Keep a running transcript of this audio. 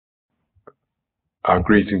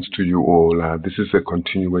Greetings to you all. This is a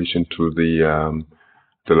continuation to the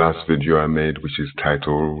last video I made, which is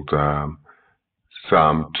titled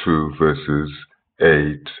Psalm 2 verses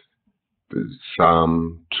 8,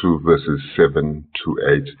 Psalm 2 verses 7 to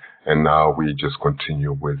 8, and now we just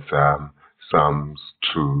continue with Psalms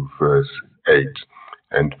 2 verse 8.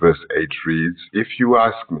 And verse 8 reads, "If you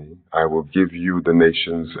ask me, I will give you the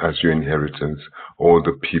nations as your inheritance. All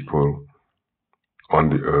the people on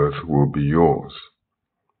the earth will be yours."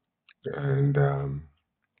 And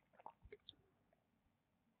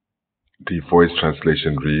the Voice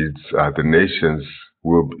translation reads, "The nations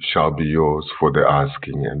shall be yours for the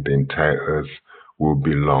asking, and the entire earth will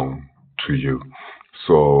belong to you."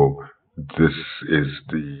 So this is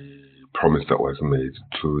the promise that was made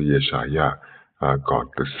to Yeshaya, God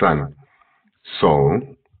the Son.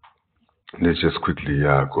 So let's just quickly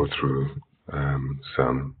go through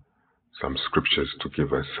some scriptures to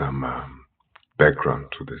give us some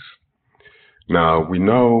background to this. Now we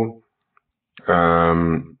know.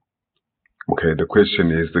 Okay, the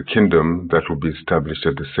question is, the kingdom that will be established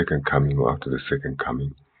at the second coming or after the second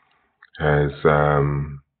coming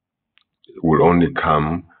will only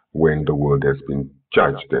come when the world has been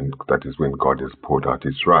judged, and that is when God has poured out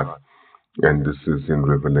his wrath. And this is in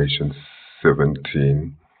Revelation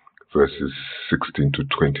 17, verses 16 to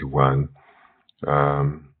 21.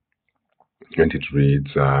 And it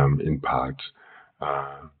reads in part,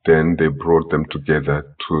 "Then they brought them together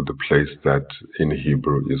to the place that in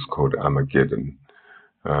Hebrew is called Armageddon,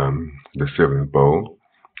 the seventh bowl.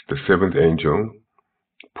 The seventh angel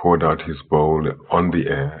poured out his bowl on the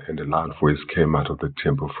air, and a loud voice came out of the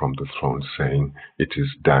temple from the throne, saying, 'It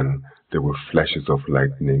is done.' There were flashes of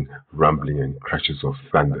lightning, rumbling, and crashes of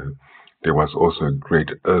thunder. There was also a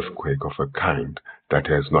great earthquake of a kind that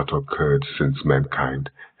has not occurred since mankind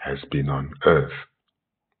has been on earth."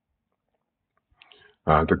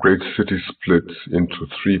 The great city split into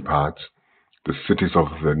three parts. The cities of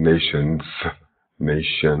the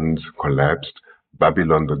nations collapsed.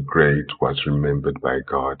 Babylon the Great was remembered by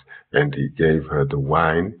God, and he gave her the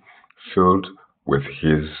wine filled with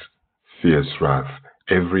his fierce wrath.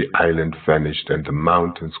 Every island vanished, and the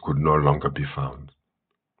mountains could no longer be found.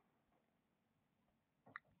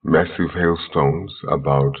 Massive hailstones,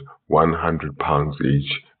 about 100 pounds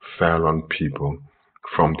each, fell on people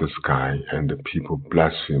from the sky, and the people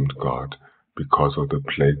blasphemed God because of the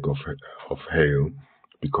plague of hail,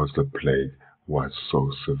 because the plague was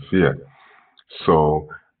so severe. So,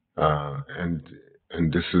 and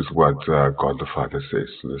this is what God the Father says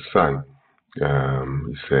to the Son.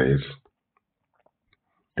 He says,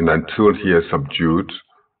 "And until he has subdued,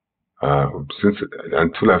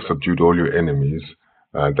 until I've subdued all your enemies,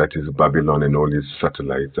 that is Babylon and all its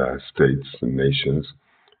satellite states and nations,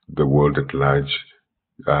 the world at large."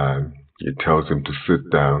 It tells him to sit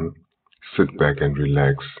down, sit back and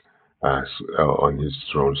relax on his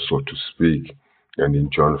throne, so to speak. And in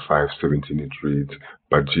John 5:17 it reads,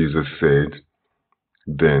 "But Jesus said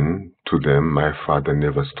then to them, my Father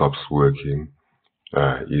never stops working.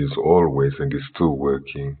 He is always and is still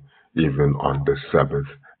working, even on the Sabbath.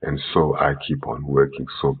 And so I keep on working."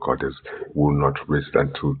 So God will not rest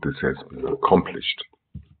until this has been accomplished.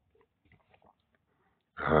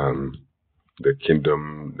 The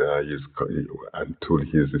kingdom is until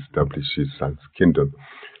he has established his son's kingdom.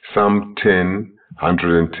 Psalm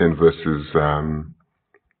 110 verses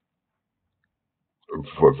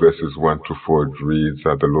 1 to 4 reads,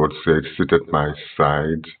 "The Lord said, 'Sit at my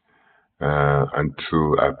side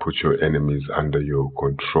until I put your enemies under your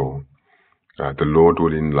control.' The Lord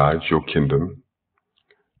will enlarge your kingdom,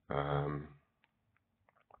 and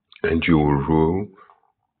you will rule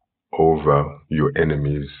over your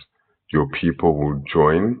enemies. Your people will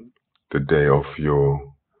join the day of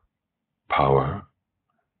your power."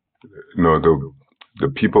 No, the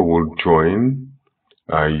people will join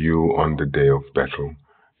you on the day of battle.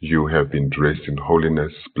 You have been dressed in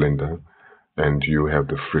holiness, splendor, and you have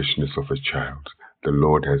the freshness of a child. The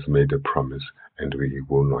Lord has made a promise, and he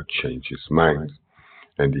will not change his mind.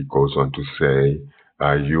 And he goes on to say,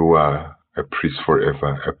 "You are a priest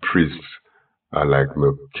forever, a priest like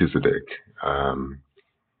Melchizedek."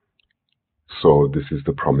 So this is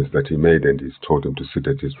the promise that he made, and he's told him to sit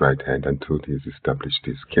at his right hand until he's established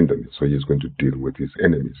his kingdom. So he's going to deal with his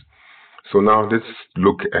enemies. So now let's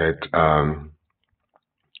look at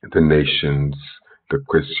the nations, the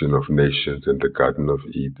question of nations and the Garden of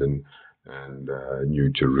Eden and New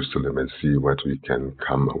Jerusalem, and see what we can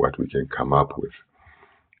come up with.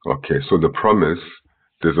 Okay, so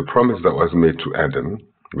there's a promise that was made to Adam,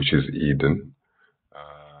 which is Eden.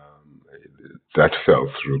 That fell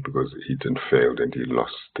through because Eden failed and he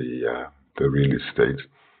lost the the real estate.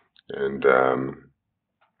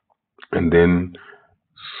 And then,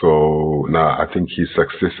 so now I think his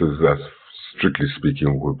successors, as strictly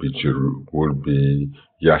speaking, will be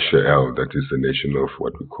Yashael, that is the nation of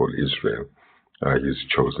what we call Israel, his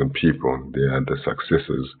chosen people. They are the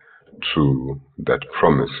successors to that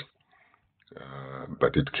promise,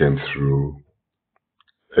 but it came through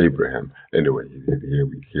Abraham. Anyway,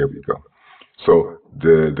 here we go. So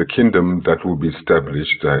the kingdom that will be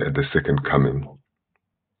established at the second coming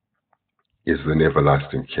is an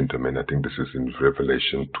everlasting kingdom, and I think this is in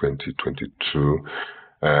Revelation 20:22.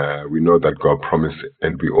 We know that God promised,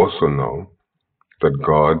 and we also know that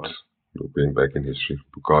God, going back in history,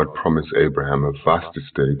 God promised Abraham a vast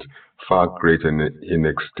estate, far greater in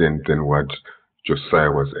extent than what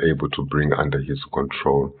Josiah was able to bring under his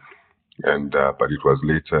control, and but it was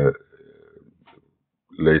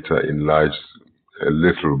later enlarged a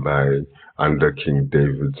little by under King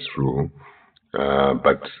David's rule,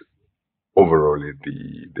 but overall,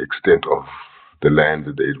 the extent of the land,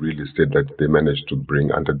 the real estate that they managed to bring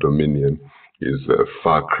under dominion is a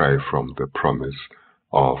far cry from the promise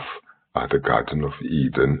of the Garden of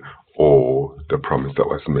Eden, or the promise that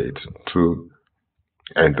was made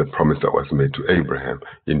the promise that was made to Abraham.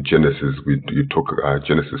 In Genesis,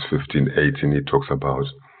 Genesis 15:18, it talks about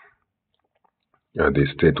the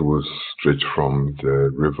estate was stretched from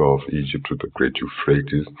the river of Egypt to the great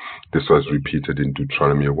Euphrates. This was repeated in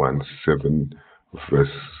Deuteronomy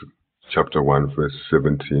chapter 1, verse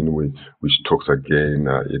 17, which talks again,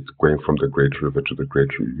 it's going from the great river to the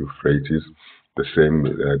great Euphrates. The same,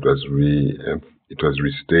 it was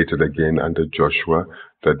restated again under Joshua,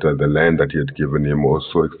 that the land that he had given him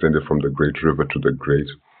also extended from the great river to the great,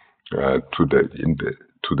 to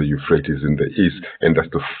the Euphrates in the east, and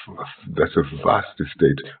that's a vast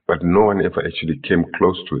estate. But no one ever actually came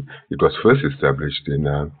close to it. It was first established in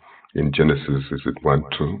Genesis, is it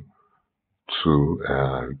 1:2,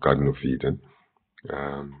 Garden of Eden.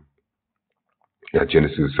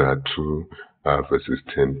 Genesis 2, verses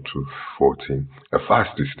 10 to 14. A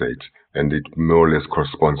vast estate, and it more or less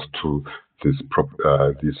corresponds to this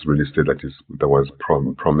real estate that was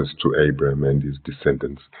promised to Abraham and his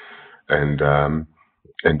descendants, and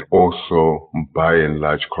also by and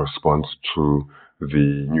large corresponds to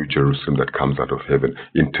the New Jerusalem that comes out of heaven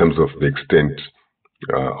in terms of the extent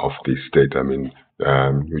of the state. I mean,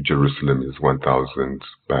 New Jerusalem is 1,000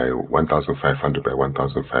 by 1,500 by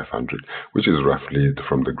 1,500, which is roughly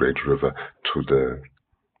from the Great River to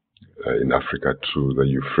in Africa to the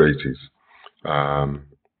Euphrates.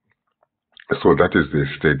 So that is the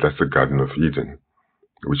estate. That's the Garden of Eden,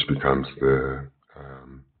 which becomes the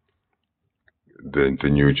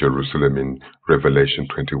New Jerusalem in Revelation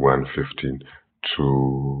 21:15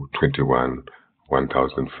 to 21,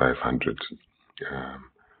 1,500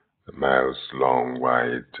 miles long,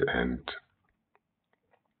 wide,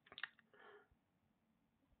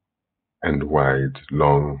 and wide,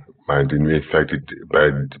 long, wide. In fact,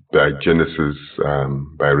 by Genesis,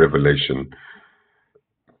 by Revelation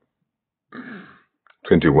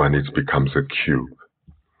 21, it becomes a cube.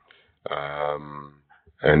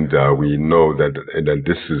 And we know that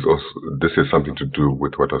this is something to do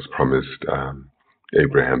with what was promised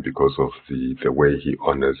Abraham, because of the way he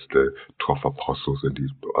honors the 12 apostles and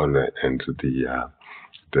his honor and the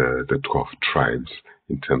 12 tribes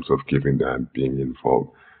in terms of giving them being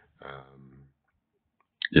involved.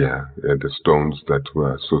 The stones that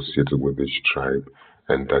were associated with each tribe,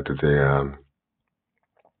 and that they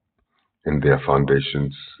and their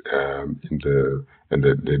foundations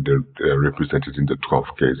they're represented in the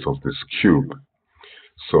 12 gates of this cube.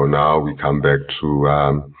 So now we come back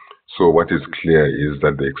to so what is clear is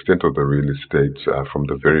that the extent of the real estate from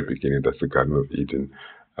the very beginning, that's the Garden of Eden,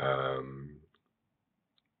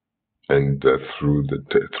 and through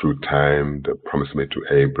time, the promise made to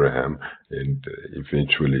Abraham, and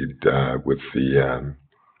eventually with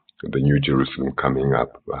the New Jerusalem coming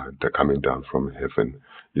up, coming down from heaven,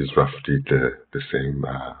 is roughly the same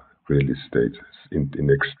real estate in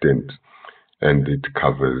extent, and it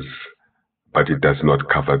covers, but it does not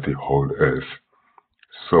cover the whole earth.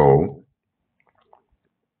 So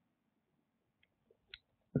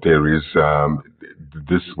there is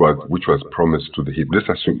which was promised to the Hebrews.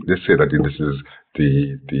 Let's say that this is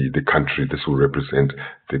the country. This will represent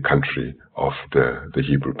the country of the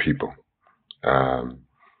Hebrew people.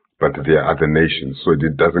 But there are other nations, so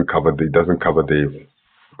it does not cover the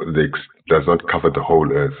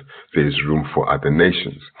whole earth. There is room for other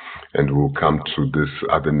nations, and we'll come to these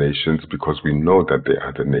other nations because we know that there are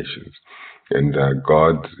other nations, and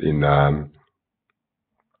God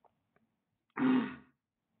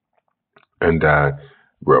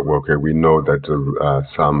Well, okay, we know that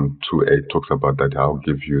Psalm 2:8 talks about that I'll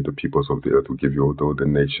give you the peoples of the earth, will give you all the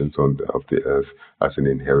nations of the earth as an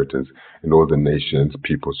inheritance. And all the nations,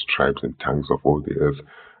 peoples, tribes, and tongues of all the earth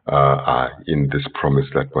are in this promise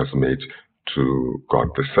that was made to God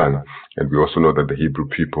the Son. And we also know that the Hebrew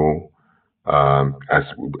people,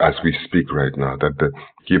 as we speak right now, that the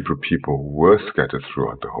Hebrew people were scattered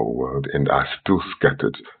throughout the whole world and are still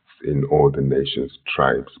scattered in all the nations,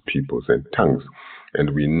 tribes, peoples, and tongues.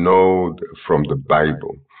 And we know from the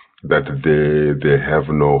Bible that they have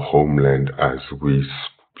no homeland as we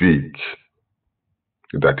speak.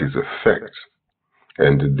 That is a fact.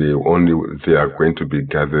 And they are going to be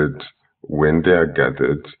gathered when they are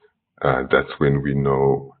gathered. That's when we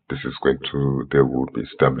know they will be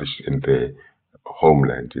established in their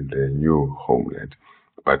homeland, in their new homeland.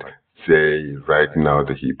 But right now,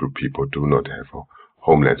 the Hebrew people do not have a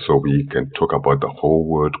homeland. So we can talk about the whole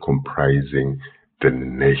world comprising the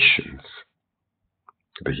nations.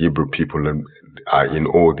 The Hebrew people are in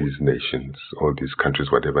all these nations, all these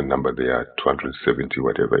countries, whatever number they are, 270,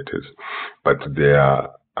 whatever it is. But they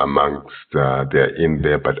are they're in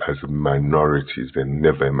there, but as minorities. They're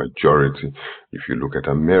never a majority. If you look at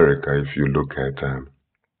America, if you look at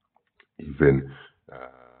even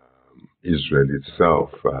Israel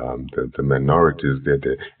itself, the minorities,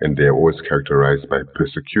 and they're always characterized by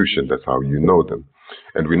persecution. That's how you know them.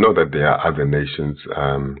 And we know that there are other nations.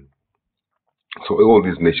 So all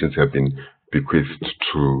these nations have been bequeathed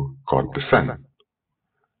to God the Son.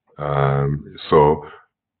 So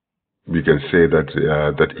we can say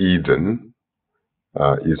that Eden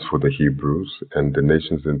is for the Hebrews, and the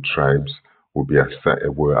nations and tribes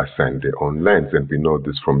were assigned their own lands. And we know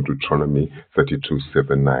this from Deuteronomy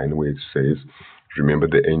 32:7-9, where it says, "Remember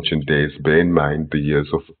the ancient days, bear in mind the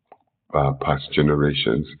years of past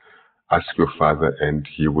generations. Ask your father, and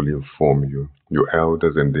he will inform you, your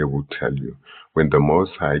elders, and they will tell you. When the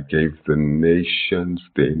Most High gave the nations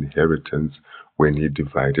their inheritance, when he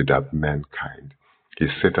divided up mankind, he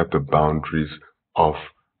set up the boundaries of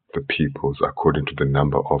the peoples according to the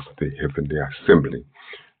number of the heavenly assembly.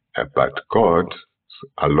 But God's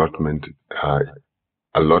allotment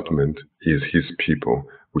is his people,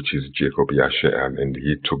 which is Jacob, Yashael, and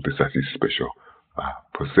he took this as his special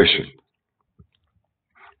possession."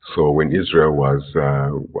 So when Israel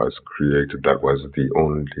was created, that was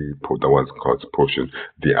that was God's portion.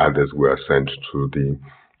 The others were assigned to the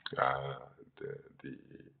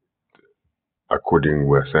according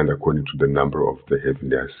to the number of the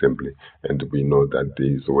heavenly assembly, and we know that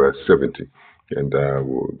these were 70, and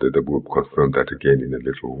we'll confirm that again in a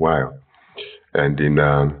little while. And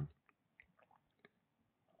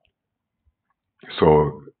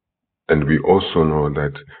and we also know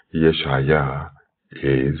that Yeshaya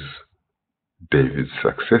is David's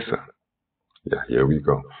successor. Yeah, here we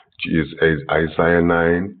go. Isaiah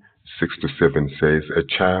 9:6-7 says, "A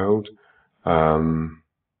child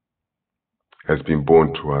has been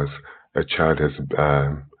born to us. A child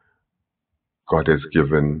God has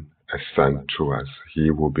given a son to us.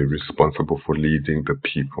 He will be responsible for leading the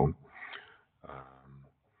people.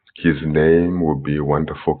 His name will be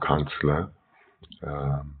Wonderful Counselor,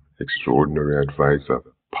 Extraordinary Advisor,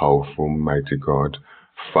 Powerful, Mighty God,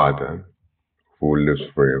 Father, who lives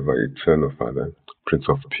forever, Eternal Father, Prince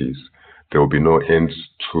of Peace. There will be no end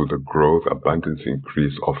to the growth, abundance,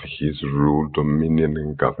 increase of his rule, dominion,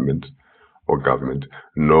 and government,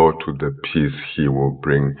 nor to the peace he will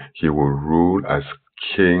bring. He will rule as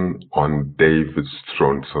king on David's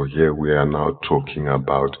throne." So here we are now talking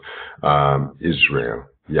about Israel,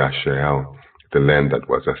 Yashael, the land that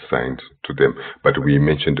was assigned to them. But we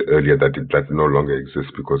mentioned earlier that that no longer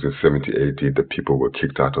exists, because in 70 AD the people were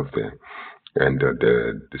kicked out of there, and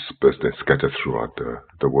they're dispersed and scattered throughout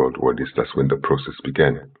the world. Or at least that's when the process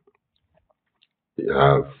began,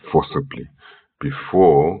 forcibly.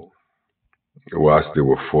 Before, whilst they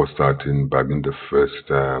were forced out in Babylon, the first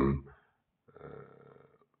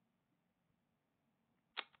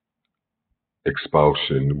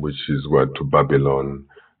expulsion, which is to Babylon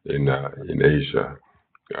in Asia.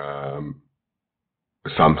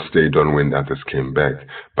 Some stayed on when others came back,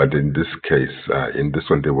 but in this case, in this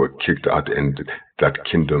one, they were kicked out and that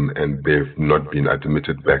kingdom, and they've not been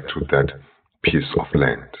admitted back to that piece of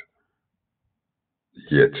land.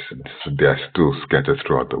 Yet they are still scattered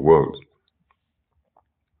throughout the world.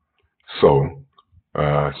 So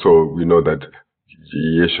we know that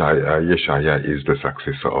Yeshaya is the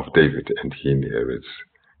successor of David, and he inherits.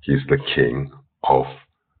 He's the king of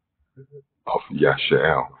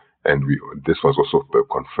Yashael. And this was also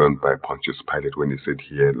confirmed by Pontius Pilate when he said,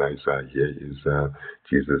 "Here lies, here is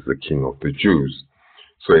Jesus, the King of the Jews."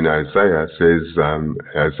 So in Isaiah says,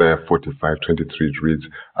 Isaiah 45:23 it reads,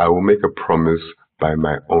 I will make a promise by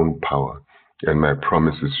my own power, and my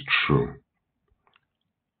promise is true.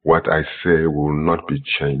 What I say will not be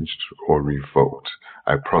changed or revoked.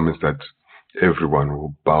 I promise that everyone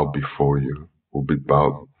will bow before you, will be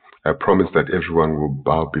bowed. I promise that everyone will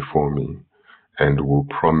bow before me and will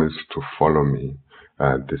promise to follow me.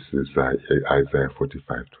 This is Isaiah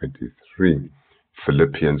 45:23.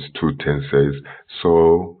 Philippians 2:10 says,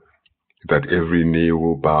 so that every knee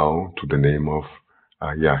will bow to the name of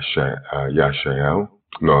Yeshayahu,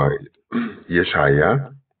 no,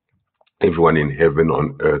 Yeshaya, everyone in heaven,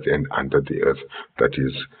 on earth, and under the earth. That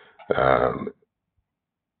is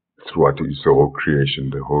throughout the whole creation,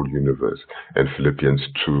 the whole universe. And Philippians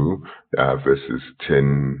 2, verses 8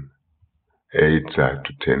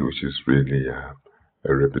 to 10, which is really a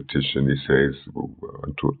repetition. He says,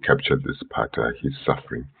 to capture this part, he's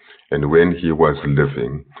suffering. And when he was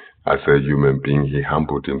living as a human being, he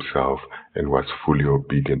humbled himself and was fully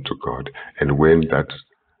obedient to God. And when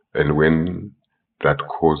that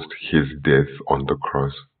caused his death on the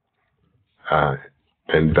cross,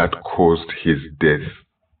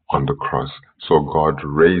 So God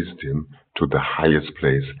raised him to the highest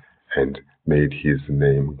place and made his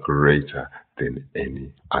name greater than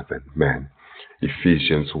any other man.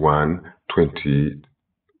 Ephesians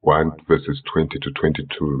 1:21 verses 20 to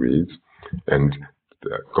 22 reads, and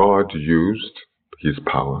God used his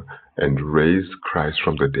power and raised Christ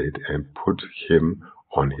from the dead and put him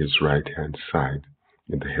on his right hand side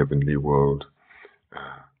in the heavenly world.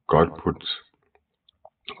 God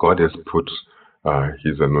has put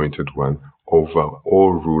his anointed one over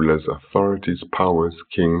all rulers, authorities, powers,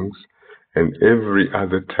 kings, and every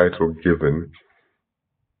other title given,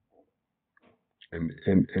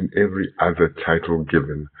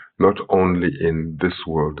 not only in this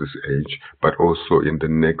world, this age, but also in the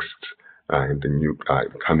next, in the new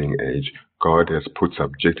coming age. God has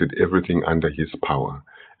subjected everything under his power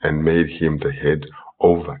and made him the head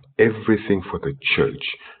over everything for the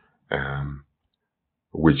church,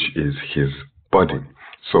 which is his body.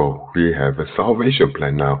 So we have a salvation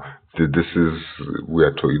plan now. This is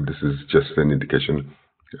just an indication.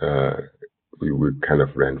 We kind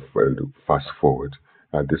of ran fast forward.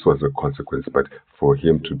 This was a consequence, but for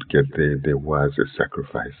him to get there was a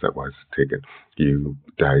sacrifice that was taken. He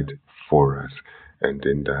died for us, and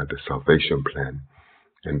in the salvation plan.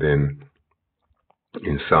 And then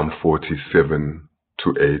in Psalm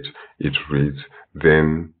 47:8, it reads,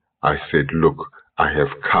 then I said, look, I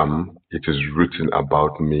have come. It is written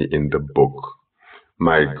about me in the book.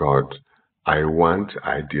 My God, I want,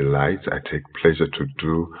 I delight, I take pleasure to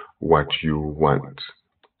do what you want,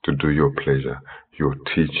 to do your pleasure. Your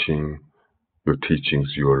teachings,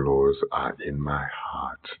 your laws are in my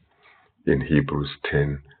heart. In Hebrews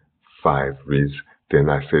 10:5 reads, then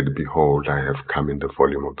I said, behold, I have come in the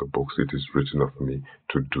volume of the books. It is written of me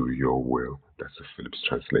to do your will. That's the Phillips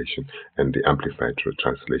translation. And the Amplified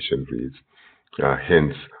translation reads,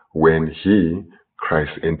 hence, when he,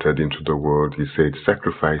 Christ, entered into the world, he said,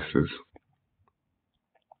 sacrifices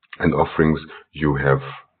and offerings you have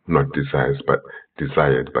not desired,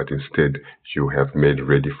 but instead you have made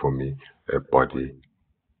ready for me a body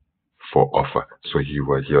for offer. So he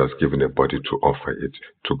was given a body to offer it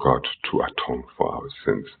to God to atone for our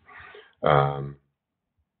sins.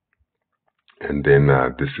 And then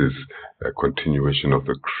this is a continuation of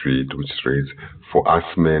the creed, which reads, for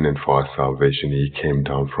us men and for our salvation, he came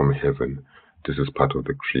down from heaven. This is part of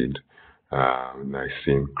the creed,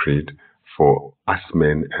 Nicene Creed. For us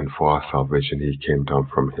men and for our salvation, he came down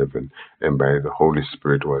from heaven, and by the Holy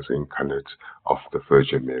Spirit was incarnate of the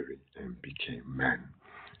Virgin Mary and became man.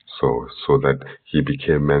 So that he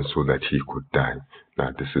became man so that he could die.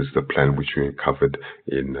 Now, this is the plan which we covered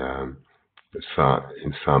in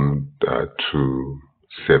Psalm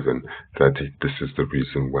 2:7, that this is the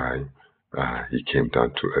reason why he came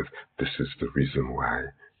down to earth. This is the reason why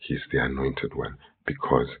he's the anointed one,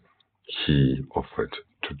 because he offered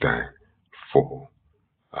to die for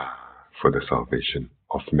the salvation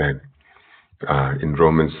of man. In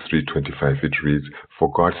Romans 3:25 it reads,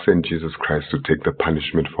 for God sent Jesus Christ to take the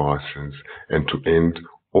punishment for our sins and to end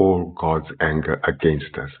all God's anger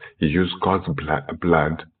against us. He used God's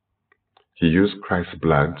blood. He used Christ's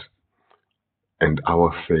blood and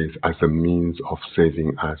our faith as a means of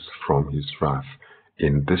saving us from his wrath.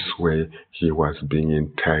 In this way, he was being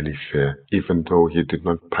entirely fair, even though he did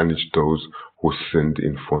not punish those who sinned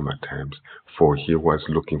in former times, for he was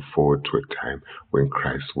looking forward to a time when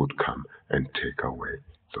Christ would come and take away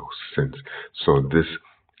those sins. So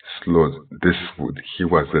he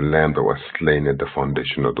was the lamb that was slain at the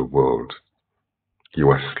foundation of the world. He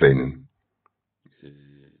was slain.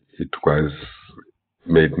 It was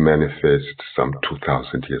made manifest some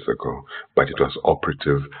 2,000 years ago, but it was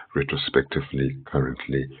operative retrospectively,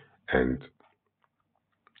 and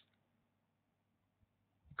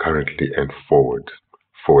forward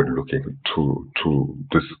looking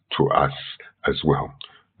to us as well.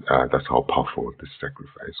 That's how powerful this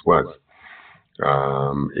sacrifice was.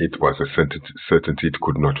 It was a certainty it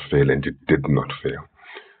could not fail, and it did not fail.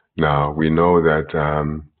 Now we know that,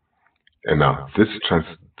 and now this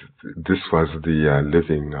was the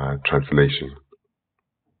living translation.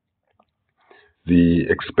 The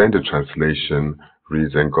expanded translation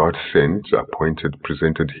reads, "And God sent, appointed,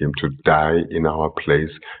 presented him to die in our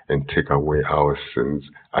place and take away our sins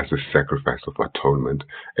as a sacrifice of atonement,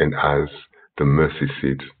 and as the mercy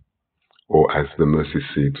seat,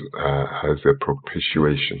 as a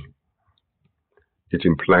propitiation." It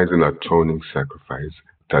implies an atoning sacrifice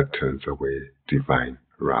that turns away divine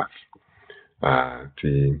wrath. And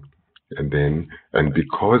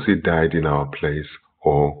because he died in our place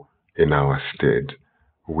or in our stead,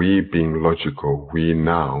 we being logical, we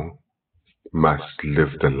now must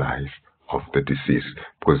live the life of the deceased,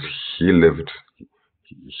 because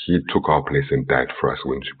he took our place and died for us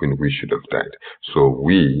when we should have died. So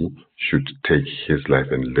we should take his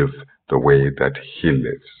life and live the way that he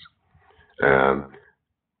lives.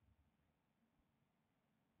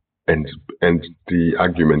 And the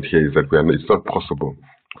argument here is that it's not possible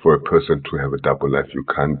for a person to have a double life. You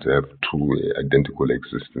can't have two identical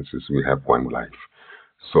existences. We have one life.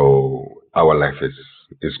 So our life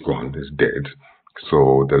is gone, is dead.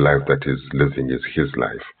 So the life that is living is his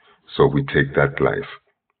life. So we take that life.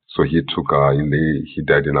 So he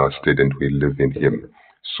died in our stead, and we live in him.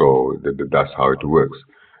 So that's how it works.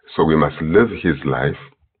 So we must live his life,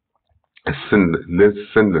 a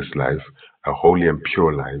sinless life, a holy and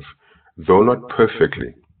pure life, though not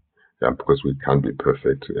perfectly, because we can't be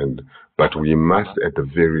perfect, but we must at the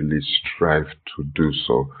very least strive to do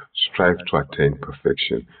so, strive to attain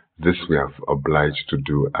perfection. This we are obliged to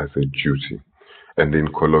do as a duty. And in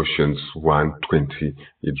Colossians 1:20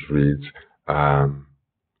 it reads, "And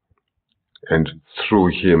through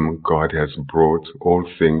him God has brought all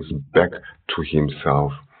things back to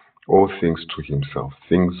himself,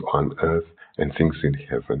 things on earth and things in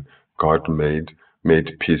heaven. God made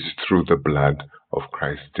peace through the blood of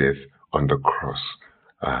Christ's death on the cross."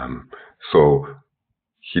 So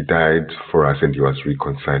he died for us, and he was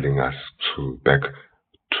reconciling us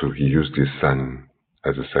he used his son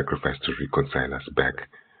as a sacrifice to reconcile us back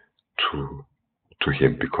to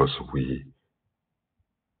him, because we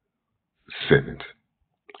sinned.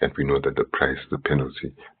 And we know that the price, the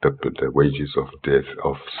penalty, the wages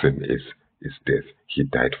of sin is death. He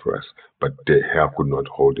died for us, but hell could not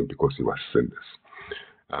hold him because he was sinless.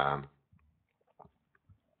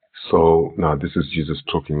 So now this is Jesus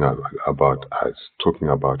talking about us,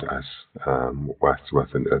 whilst he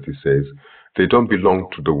was on earth. He says, "They don't belong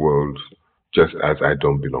to the world, just as I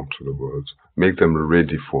don't belong to the world. Make them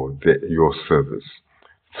ready for your service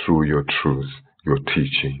through your truth, your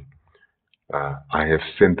teaching. I have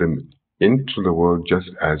sent them into the world just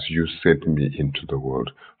as you sent me into the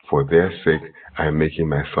world. For their sake, I am making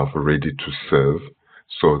myself ready to serve,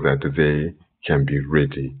 so that they can be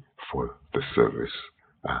ready for the service."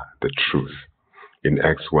 The truth. In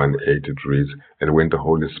Acts 1:8 it reads, "And when the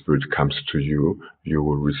Holy Spirit comes to you, you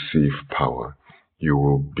will receive power. You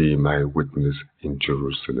will be my witness in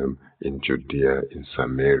Jerusalem, in Judea, in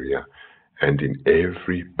Samaria, and in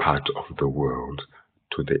every part of the world,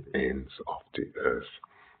 to the ends of the earth."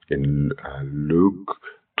 In Luke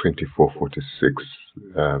 24:46,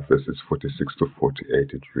 verses 46 to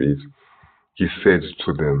 48, it reads, "He said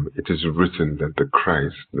to them, 'It is written that the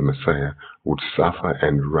Christ, the Messiah, would suffer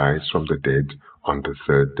and rise from the dead on the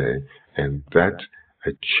third day, and that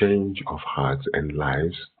a change of hearts and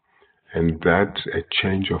lives,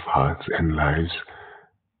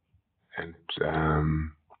 and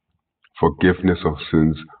forgiveness of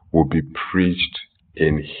sins will be preached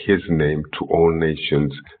in his name to all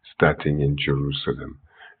nations, starting in Jerusalem.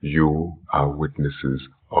 You are witnesses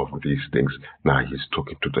of these things." Now he's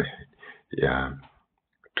talking to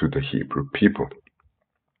the Hebrew people.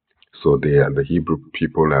 So the Hebrew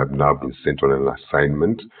people have now been sent on an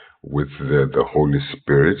assignment with the Holy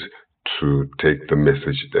Spirit to take the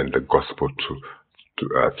message and the gospel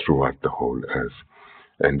throughout the whole earth.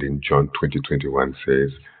 And in John 20:21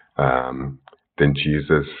 says, "Then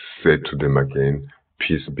Jesus said to them again,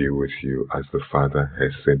 'Peace be with you. As the Father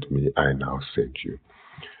has sent me, I now send you.'"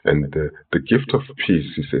 And the gift of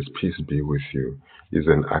peace, he says, "Peace be with you," is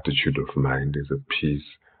an attitude of mind, is a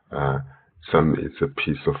peace. It's a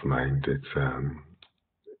peace of mind.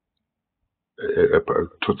 a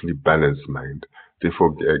totally balanced mind.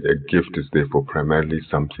 Therefore, a gift is therefore primarily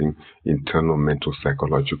something internal, mental,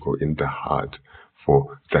 psychological in the heart,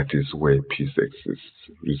 for that is where peace exists,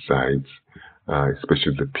 resides,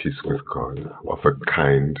 especially the peace with God, of a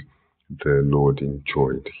kind the Lord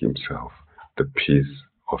enjoyed himself, the peace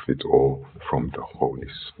of it all from the Holy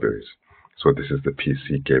Spirit. So this is the peace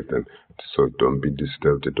he gave them. So don't be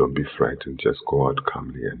disturbed, don't be frightened, just go out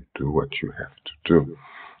calmly and do what you have to do.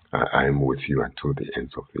 I am with you until the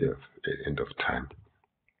end of the earth, the end of time.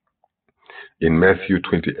 In Matthew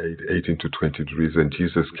 28:18 to 20, it reads, and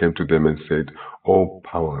Jesus came to them and said, all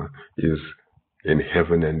power is in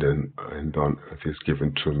heaven and on earth is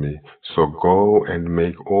given to me. So go and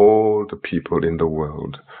make all the people in the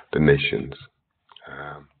world, the nations,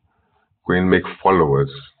 go and make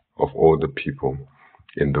followers of all the people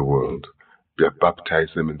in the world.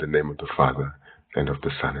 Baptize them in the name of the Father and of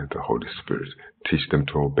the Son and the Holy Spirit. Teach them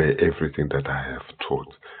to obey everything that I have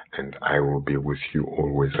taught, and I will be with you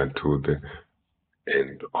always until the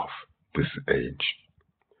end of this age.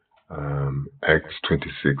 Acts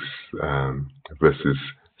 26, verses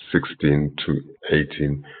 16 to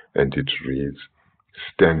 18, and it reads,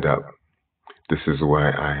 stand up. This is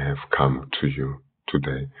why I have come to you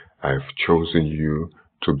today. I have chosen you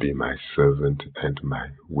to be my servant and my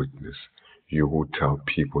witness. You will tell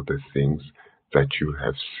people the things that you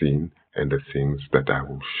have seen and the things that I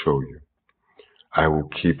will show you. I will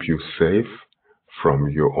keep you safe from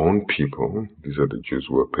your own people. These are the Jews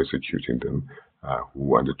who were persecuting them, who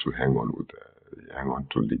wanted to hang on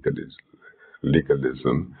to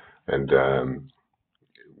legalism, and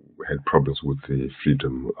had problems with the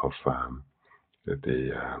freedom of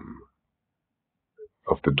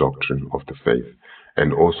the doctrine of the faith,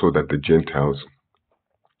 and also that the Gentiles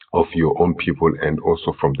of your own people and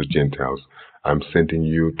also from the Gentiles, I'm sending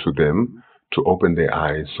you to them to open their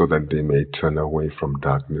eyes so that they may turn away from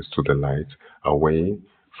darkness to the light, away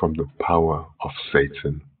from the power of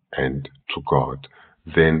Satan and to God.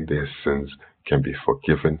 Then their sins can be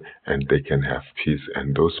forgiven and they can have peace.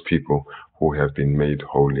 And those people who have been made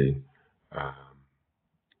holy,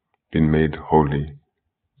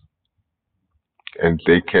 and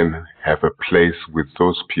they can have a place with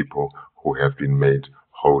those people who have been made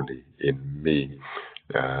holy in me.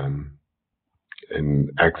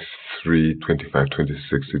 In Acts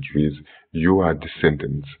 3:25-26, it reads, you are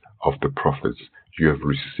descendants of the prophets. You have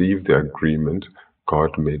received the agreement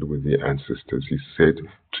God made with the ancestors. He said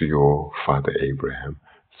to your father Abraham,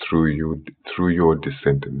 through your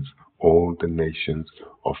descendants, all the nations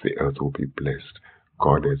of the earth will be blessed.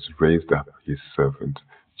 God has raised up his servant,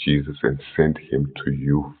 Jesus, and sent him to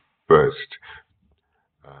you first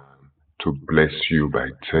to bless you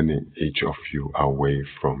by turning each of you away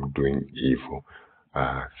from doing evil.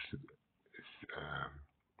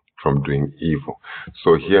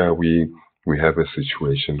 So here we have a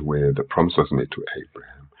situation where the promise was made to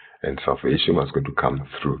Abraham, and salvation was going to come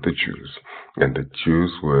through the Jews, and the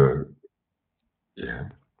Jews were,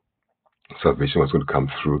 salvation was going to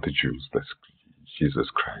come through the Jews. That's Jesus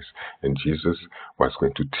Christ, and Jesus was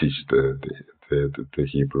going to teach the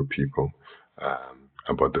Hebrew people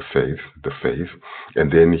about the faith,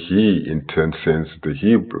 and then he in turn sends the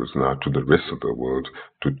Hebrews now to the rest of the world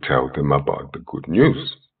to tell them about the good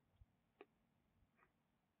news.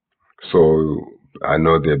 So I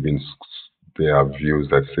know there are views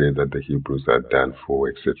that say that the Hebrews are done for,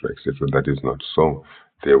 etc., etc. That is not so.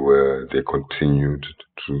 They continued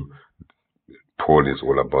to. Paul is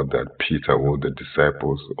all about that. Peter, all the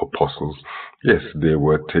disciples, apostles, yes, they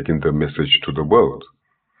were taking the message to the world.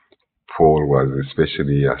 Paul was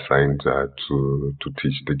especially assigned to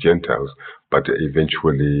teach the Gentiles, but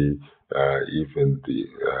eventually even the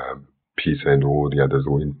Peter and all the others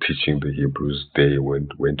were in teaching the Hebrews. They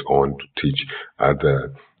went on to teach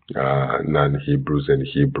other non-Hebrews and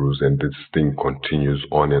Hebrews, and this thing continues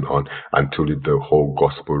on and on until the whole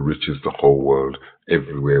gospel reaches the whole world,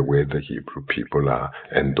 everywhere where the Hebrew people are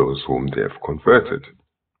and those whom they have converted.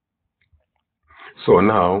 So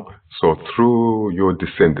through your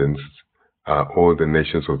descendants, all the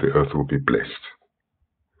nations of the earth will be blessed.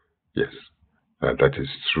 Yes. That is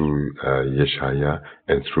through Yeshaya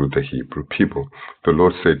and through the Hebrew people. The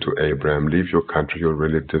Lord said to Abraham, leave your country, your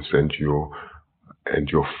relatives, and your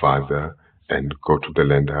father, and go to the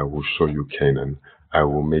land I will show you, Canaan. I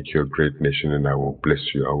will make you a great nation, and I will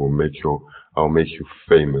bless you. I will make you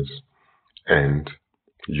famous, and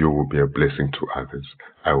you will be a blessing to others.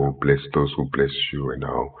 I will bless those who bless you, and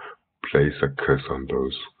I'll place a curse on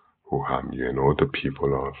those who harm you, and all the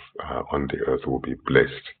people on the earth will be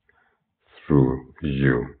blessed through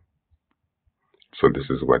you. So this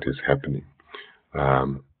is what is happening.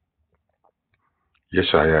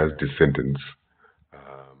 Yeshaya's descendants.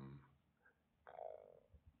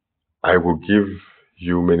 I will give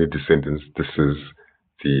you many descendants. This is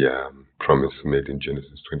the promise made in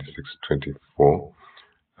Genesis 26:24.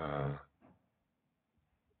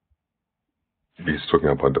 He's talking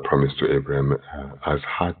about the promise to Abraham, as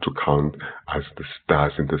hard to count as the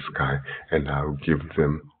stars in the sky, and I will give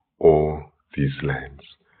them all these lands.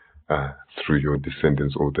 Through your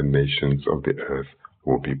descendants, all the nations of the earth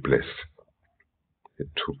will be blessed. A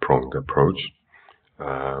two-pronged approach.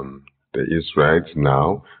 The Israelites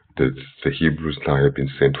now, the Hebrews now have been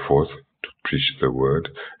sent forth to preach the word,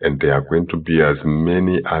 and they are going to be as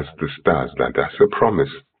many as the stars. That's a promise.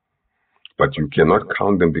 But you cannot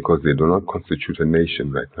count them because they do not constitute a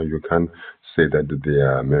nation right now. You can't say that they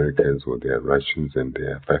are Americans or they are Russians and they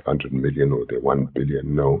are 500 million or they are 1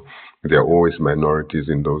 billion. No, there are always minorities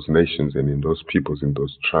in those nations and in those peoples, in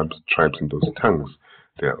those tribes, in those tongues.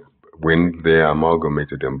 When they are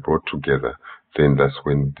amalgamated and brought together, then that's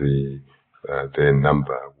when their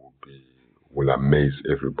number will amaze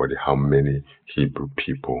everybody how many Hebrew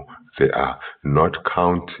people there are, not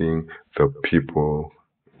counting the people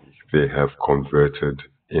they have converted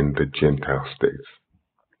in the Gentile states,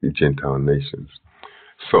 the Gentile nations.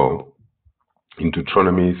 So, in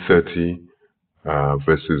Deuteronomy 30,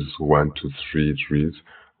 verses 1 to 3, it reads,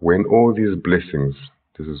 when all these blessings,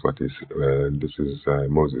 this is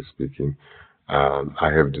Moses speaking, I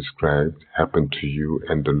have described, happen to you,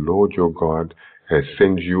 and the Lord your God has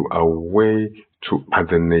sent you away to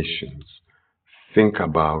other nations. Think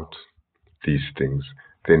about these things.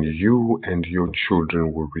 Then you and your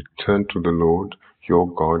children will return to the Lord your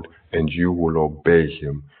God, and you will obey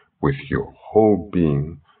him with your whole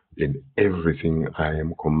being in everything I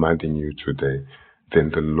am commanding you today.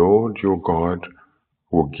 Then the Lord your God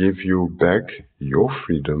will give you back your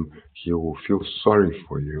freedom. He will feel sorry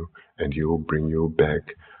for you, and he will bring you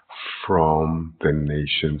back from the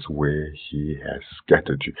nations where he has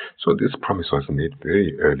scattered you. So this promise was made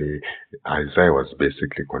very early. Isaiah was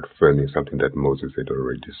basically confirming something that Moses had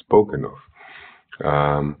already spoken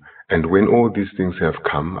of. And when all these things have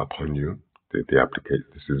come upon you, this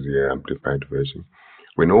is the Amplified Version.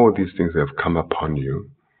 When all these things have come upon you,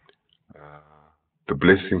 the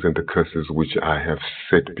blessings and the curses which I have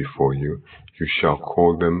set before you, you shall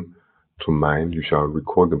call them to mind, you shall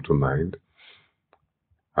recall them to mind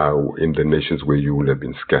in the nations where you will have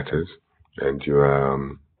been scattered, and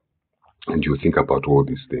you think about all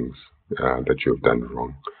these things that you have done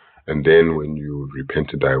wrong. And then when you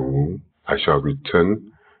repented, I shall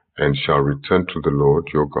return and shall return to the Lord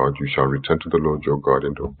your God. You shall return to the Lord your God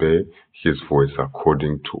and obey his voice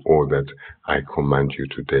according to all that I command you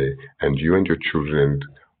today. And you and your children,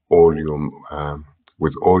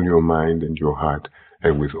 with all your mind and your heart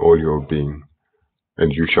and with all your being.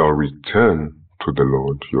 And you shall return to the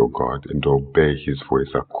Lord your God and obey his voice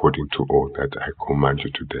according to all that I command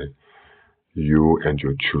you today. You and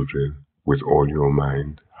your children with all your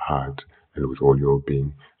mind, heart, and with all your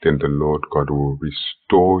being. Then the Lord God will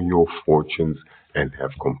restore your fortunes and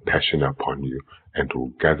have compassion upon you, and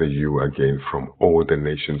will gather you again from all the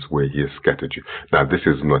nations where he has scattered you. Now this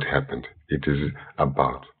has not happened. It is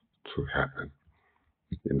about to happen.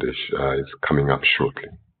 It's coming up shortly.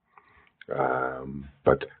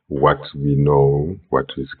 But what we know, what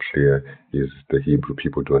is clear, is the Hebrew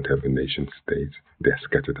people don't have a nation state. They are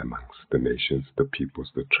scattered amongst the nations, the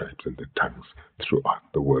peoples, the tribes, and the tongues throughout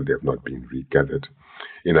the world. They have not been regathered.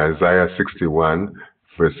 In Isaiah 61,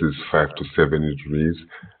 verses 5 to 7, it reads,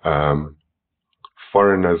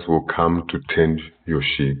 foreigners will come to tend your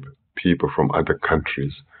sheep. People from other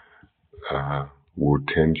countries will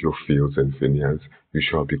tend your fields and vineyards. You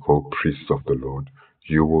shall be called priests of the Lord.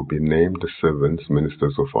 You will be named the servants,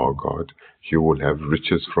 ministers of our God. You will have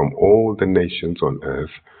riches from all the nations on earth,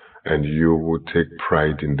 and you will take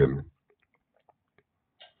pride in them.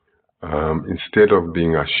 Instead of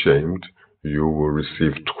being ashamed, you will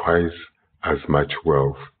receive twice as much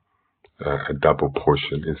wealth, a double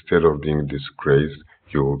portion. Instead of being disgraced,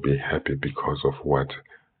 you will be happy because of what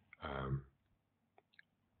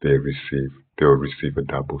they receive. They will receive a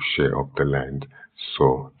double share of the land,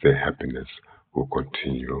 so their happiness will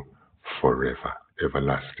continue forever,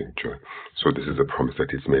 everlasting joy. So this is a promise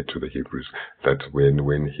that is made to the Hebrews, that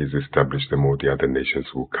when he's established them, all the other nations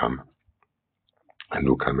will come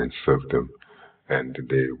and serve them, and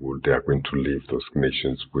they are going to leave those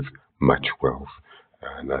nations with much wealth.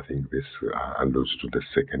 And I think this alludes to the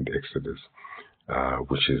second Exodus,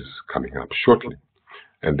 which is coming up shortly.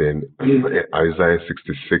 And then Isaiah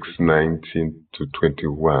 66:19 to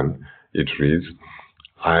 21, it reads,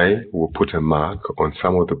 I will put a mark on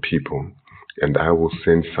some of the people, and I will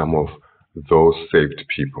send some of those saved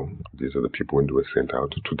people, these are the people when they were sent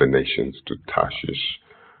out to the nations, to Tarshish,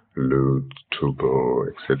 Lud, Tubal,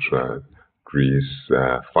 etc., Greece,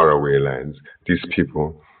 faraway lands. These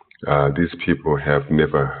people have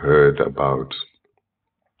never heard about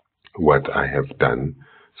what I have done,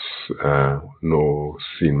 nor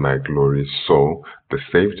seen my glory. So the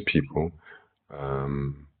saved people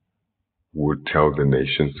would tell the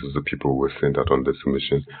nations, the people who were sent out on this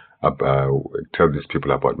mission, tell these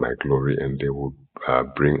people about my glory, and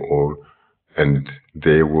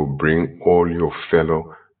they will bring all your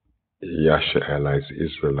fellow Yasha'elites,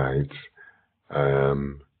 Israelites,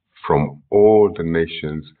 from all the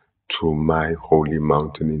nations to my holy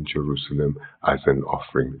mountain in Jerusalem as an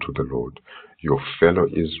offering to the Lord. Your fellow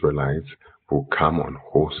Israelites will come on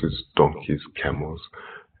horses, donkeys, camels,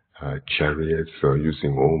 chariots,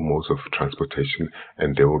 using all modes of transportation,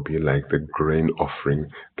 and they will be like the grain offering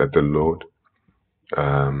that the Lord,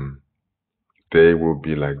 they will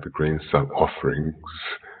be like the grain offerings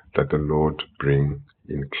that the Lord bring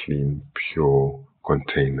in clean, pure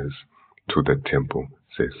containers to the temple,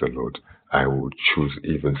 says the Lord. I will choose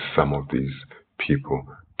even some of these people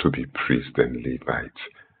to be priests and Levites,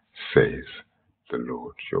 says the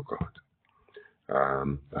Lord your God.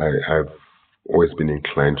 I've always been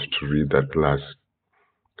inclined to read that last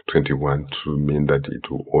 21 to mean that it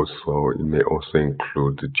may also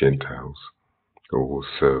include the Gentiles who will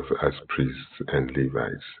serve as priests and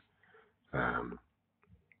Levites.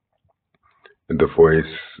 And the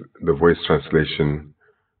voice translation,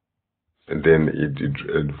 and then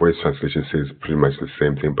voice translation says pretty much the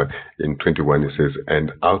same thing, but in 21 it says,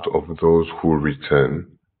 and out of those who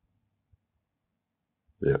return,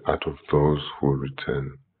 out of those who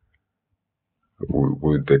return,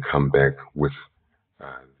 would they come back with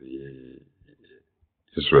the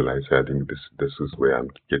Israelites? I think this is where I'm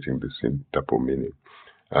getting this in double meaning.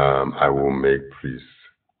 I will make priests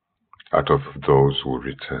out of those who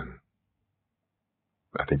return.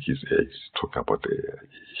 I think he's talking about the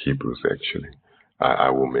Hebrews actually. I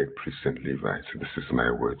will make priests and Levites. This is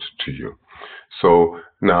my word to you. So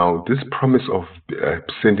now this promise of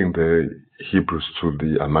sending the Hebrews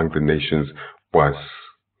among the nations was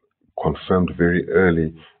confirmed very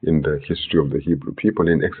early in the history of the Hebrew people.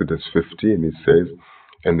 In Exodus 15 it says,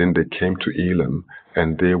 and then they came to Elim,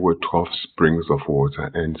 and there were 12 springs of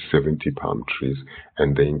water and 70 palm trees,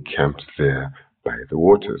 and they encamped there by the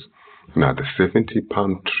waters. Now the 70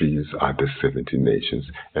 palm trees are the 70 nations,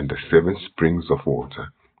 and the 7 springs of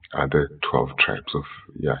water are the 12 tribes of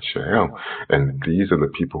Yashael. And these are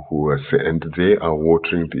the people who are, and they are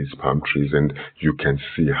watering these palm trees, and you can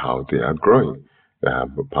see how they are growing.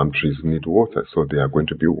 Palm trees need water, so they are going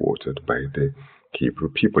to be watered by the Hebrew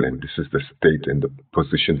people. And this is the state and the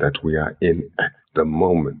position that we are in at the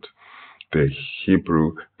moment. The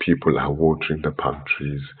Hebrew people are watering the palm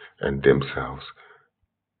trees and themselves.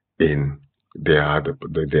 They are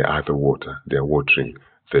the water. They are watering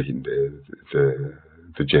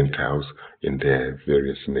the Gentiles in their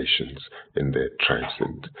various nations, in their tribes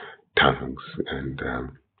and tongues and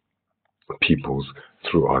peoples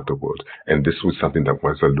throughout the world. And this was something that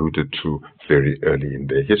was alluded to very early in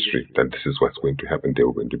their history, that this is what's going to happen. They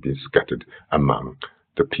were going to be scattered among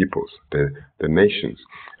the peoples, the nations.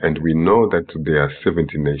 And we know that there are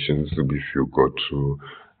 70 nations. If you go to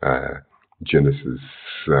Genesis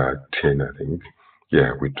 10, I think,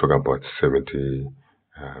 we talk about 70.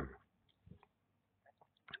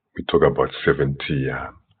 We talk about 70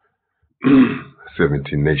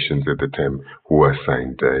 nations at the time who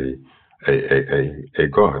assigned a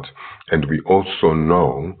God. And we also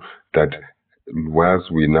know that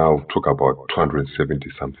whilst we now talk about 270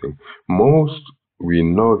 something, we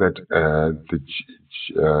know that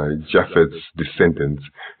Japheth's descendants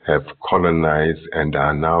have colonized and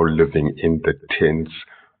are now living in the tents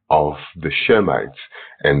of the Shemites.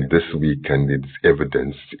 And this weekend is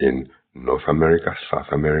evidenced in North America,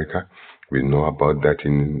 South America. We know about that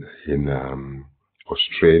in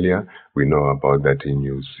Australia. We know about that in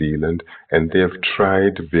New Zealand. And they have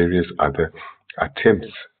tried various other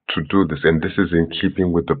attempts to do this. And this is in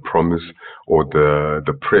keeping with the promise or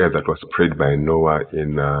the prayer that was prayed by Noah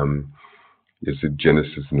in is it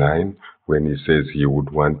Genesis 9, when he says he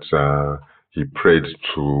would want, he prayed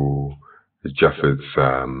to Japheth's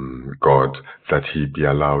God that he be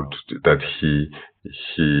allowed, that he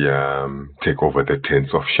take over the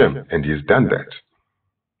tents of Shem. And he's done that.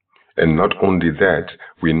 And not only that,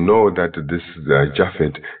 we know that this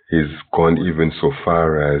Japheth has gone even so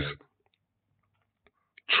far as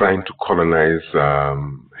trying to colonize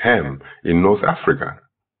Ham in North Africa.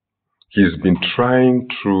 He's been trying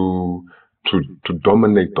to to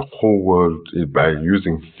dominate the whole world by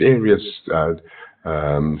using various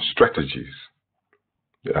strategies.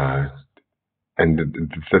 And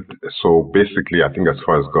so basically, I think as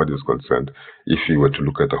far as God is concerned, if he were to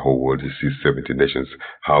look at the whole world, he sees 70 nations.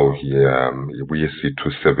 How we see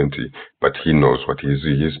 270, but he knows what he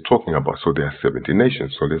is talking about. So there are 70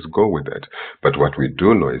 nations. So let's go with that. But what we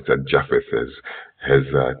do know is that Japheth has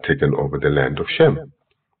taken over the land of Shem,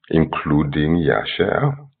 including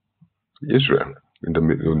Yasha, Israel, in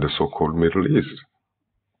the so-called Middle East.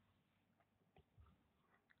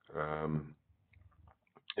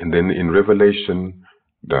 And then in Revelation,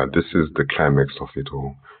 this is the climax of it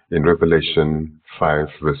all. In Revelation 5,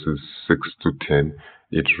 verses 6 to 10,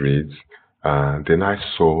 it reads, Then I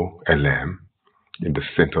saw a lamb in the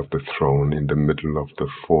center of the throne, in the middle of the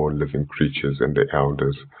four living creatures and the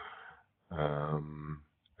elders.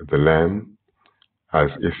 The lamb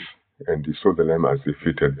and he saw the lamb as if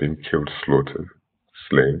it had been killed, slaughtered,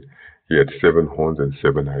 slain. He had 7 horns and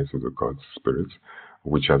 7 eyes of the God's spirits,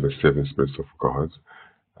 which are the 7 spirits of God,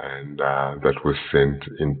 and that was sent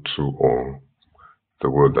into all the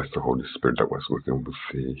world. That's the Holy Spirit that was working with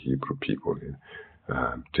the Hebrew people in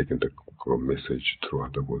taking the message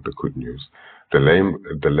throughout the world, the good news. The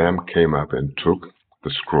lamb came up and took the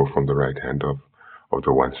scroll from the right hand of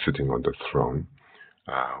the one sitting on the throne.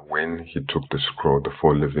 When he took the scroll, the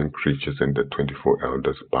 4 living creatures and the 24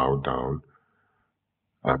 elders bowed down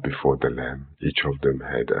before the Lamb. Each of them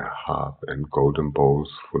had a harp and golden bowls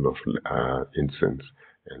full of incense,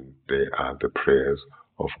 and they are the prayers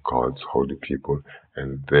of God's holy people.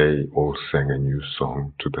 And they all sang a new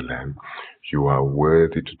song to the Lamb. You are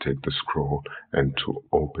worthy to take the scroll and to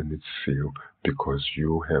open its seal, because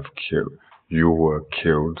you were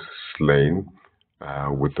killed, slain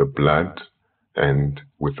with the blood, and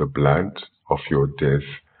with the blood of your death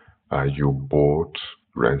you bought,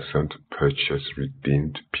 ransomed, purchased,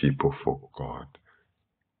 redeemed people for God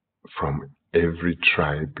from every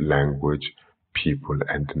tribe, language, people,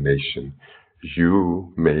 and nation.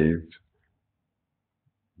 You made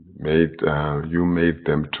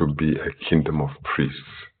them to be a kingdom of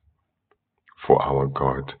priests for our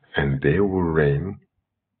God, and they will reign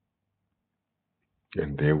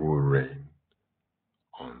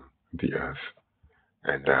on the earth.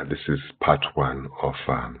 And this is part 1 of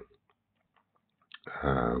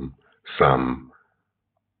Psalm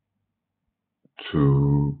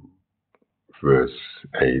 2, verse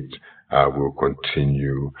 8. We'll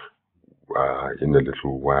continue in a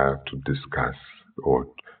little while to discuss or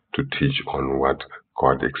to teach on what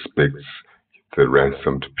God expects the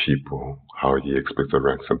ransomed people, how he expects the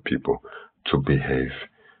ransomed people to behave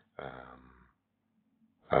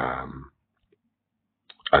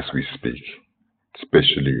as we speak,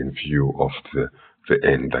 especially in view of the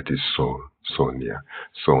end that is so near.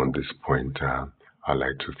 So on this point, I'd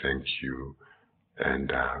like to thank you,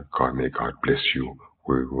 and may God bless you.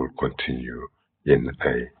 We will continue in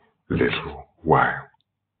a little while.